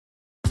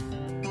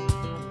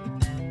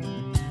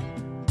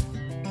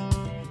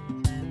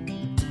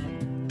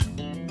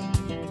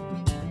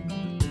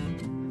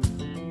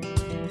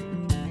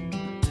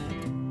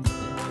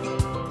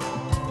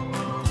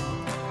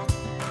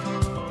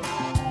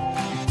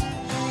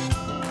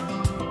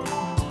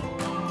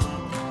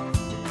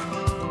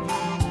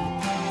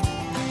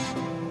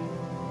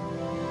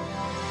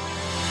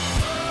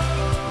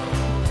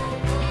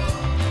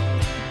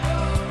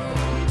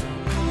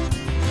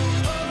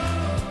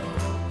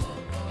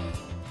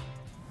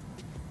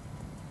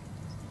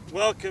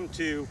Welcome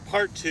to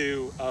part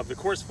 2 of the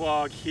course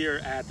vlog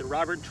here at the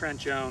Robert Trent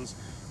Jones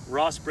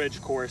Ross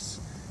Bridge course.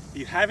 If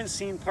you haven't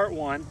seen part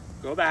 1,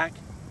 go back,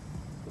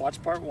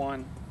 watch part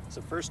 1. It's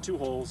the first 2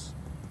 holes.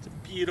 It's a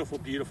beautiful,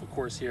 beautiful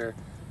course here.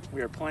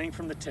 We are playing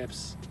from the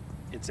tips.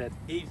 It's at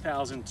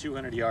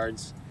 8,200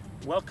 yards.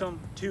 Welcome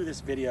to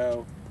this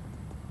video.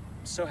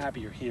 I'm so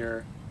happy you're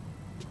here.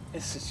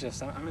 This is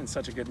just, I'm in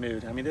such a good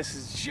mood. I mean, this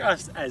is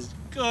just as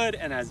good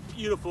and as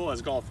beautiful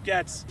as golf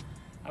gets.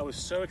 I was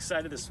so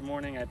excited this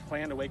morning. I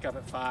planned to wake up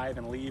at 5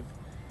 and leave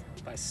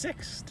by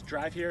 6 to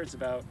drive here. It's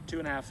about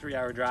 2.5, 3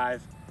 hour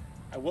drive.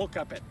 I woke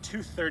up at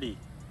 2:30.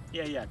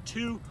 Yeah,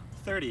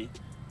 2:30,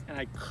 and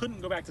I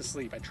couldn't go back to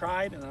sleep. I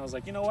tried, and I was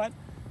like, you know what?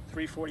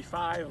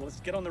 3:45, let's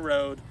get on the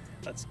road.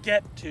 Let's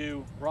get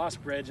to Ross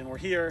Bridge, and we're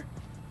here.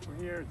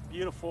 We're here, it's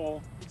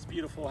beautiful. It's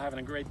beautiful, having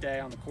a great day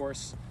on the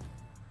course.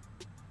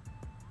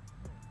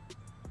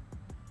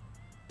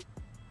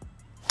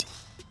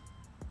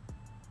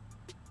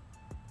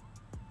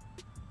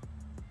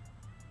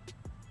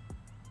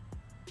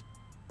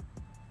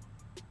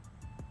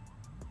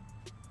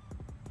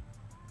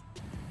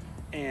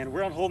 And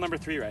we're on hole number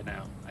 3 right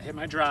now. I hit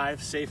my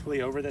drive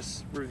safely over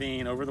this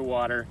ravine, over the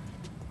water.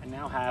 I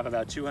now have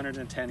about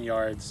 210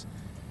 yards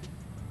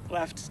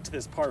left to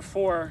this par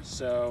 4,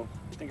 so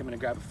I think I'm gonna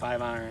grab a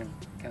 5-iron,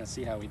 kind of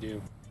see how we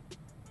do.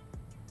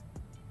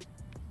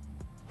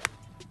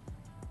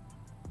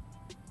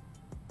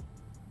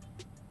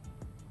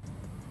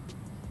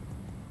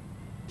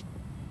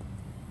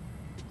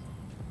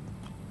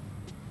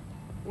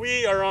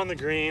 We are on the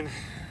green.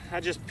 I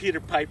just Peter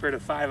Pipered a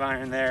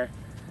 5-iron there.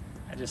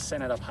 I just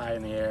sent it up high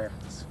in the air.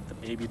 It's the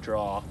baby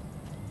draw.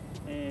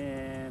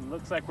 And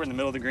looks like we're in the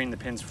middle of the green, the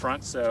pin's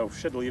front, so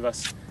should leave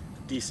us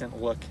a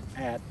decent look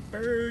at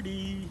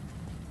birdie.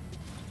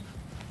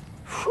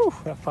 Whew,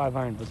 that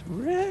 5-iron was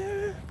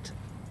ripped.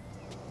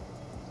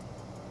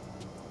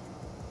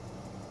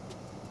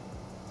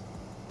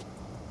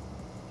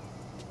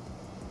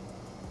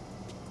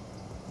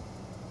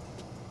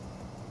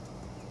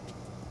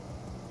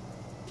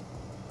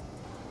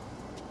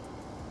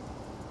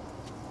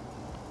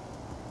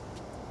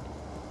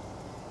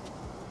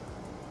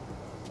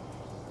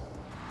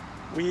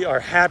 We are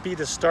happy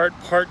to start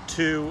part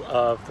 2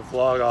 of the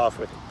vlog off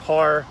with a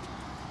par,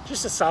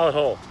 just a solid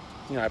hole.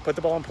 You know, I put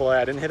the ball in play,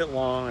 I didn't hit it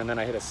long, and then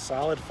I hit a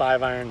solid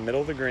 5-iron,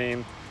 middle of the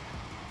green.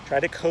 Tried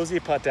to cozy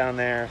putt down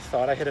there,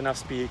 thought I hit enough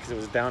speed because it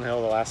was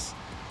downhill the last,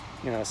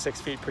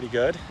 6 feet pretty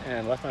good,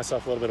 and left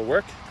myself a little bit of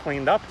work,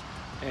 cleaned up,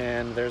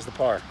 and there's the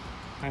par.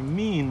 I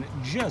mean,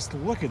 just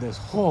look at this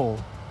hole.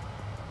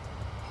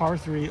 Par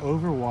 3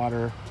 over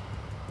water.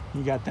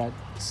 You got that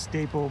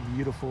staple,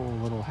 beautiful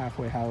little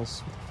halfway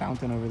house with a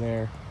fountain over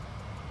there.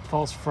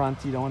 False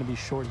front, you don't want to be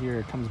short here,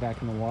 it comes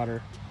back in the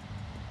water.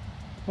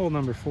 Hole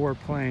number 4,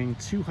 playing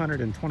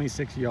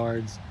 226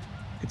 yards.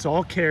 It's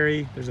all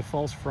carry, there's a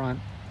false front.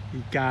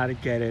 You gotta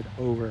get it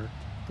over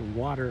the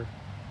water,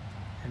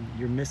 and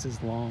your miss is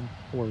long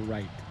or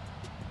right.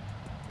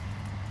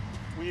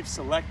 We've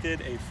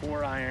selected a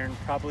 4-iron,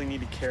 probably need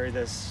to carry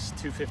this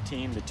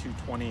 215 to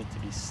 220 to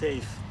be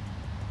safe.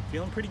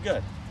 Feeling pretty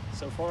good.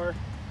 So far,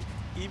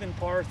 even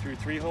par through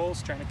 3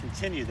 holes, trying to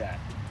continue that.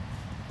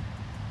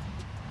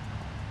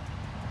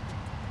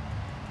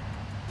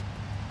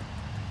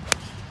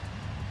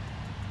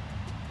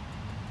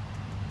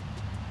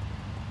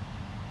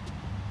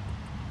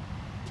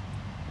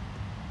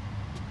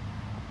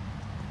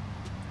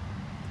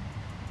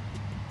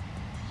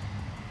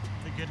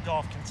 The good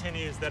golf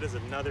continues. That is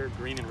another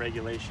green in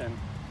regulation.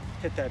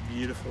 Hit that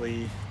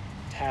beautifully,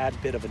 tad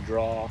bit of a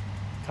draw,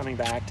 coming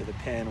back to the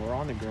pin. We're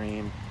on the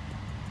green.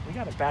 We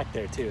got it back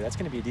there too. That's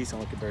gonna be a decent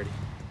looking birdie.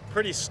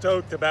 Pretty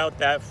stoked about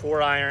that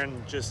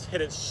 4-iron. Just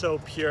hit it so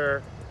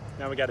pure.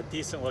 Now we got a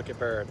decent look at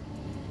bird.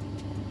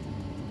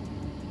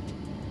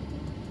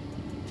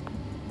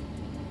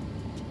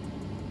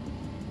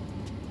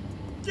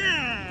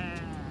 Yeah!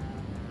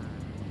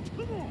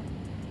 Come on.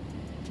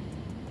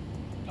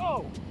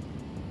 Oh!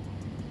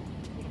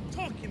 What I'm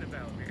talking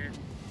about, man.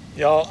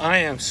 Y'all, I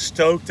am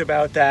stoked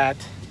about that.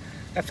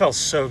 That felt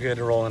so good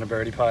to roll in a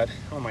birdie putt.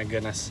 Oh my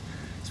goodness.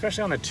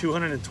 Especially on the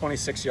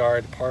 226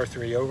 yard par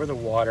 3 over the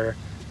water.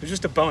 It was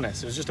just a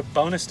bonus. It was just a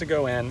bonus to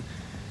go in.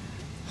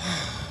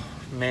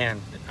 Man,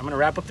 I'm gonna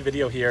wrap up the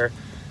video here.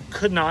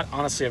 Could not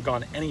honestly have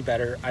gone any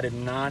better. I did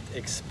not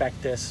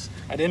expect this.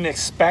 I didn't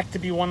expect to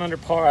be 1 under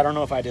par. I don't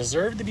know if I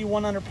deserved to be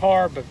 1 under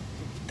par, but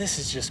this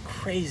is just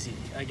crazy.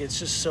 Like, it's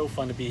just so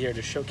fun to be here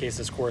to showcase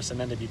this course and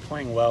then to be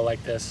playing well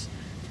like this.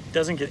 It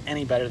doesn't get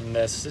any better than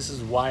this. This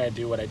is why I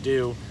do what I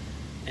do.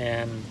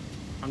 And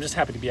I'm just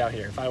happy to be out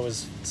here. If I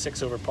was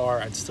 6 over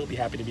par, I'd still be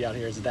happy to be out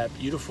here. It's that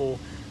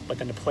beautiful, but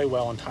then to play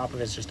well on top of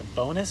it is just a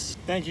bonus.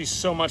 Thank you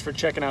so much for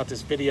checking out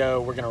this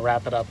video. We're gonna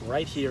wrap it up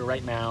right here,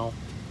 right now.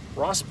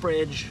 Ross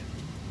Bridge,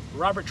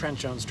 Robert Trent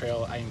Jones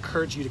Trail. I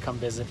encourage you to come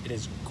visit. It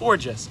is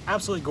gorgeous,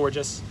 absolutely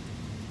gorgeous.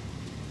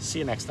 See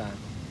you next time.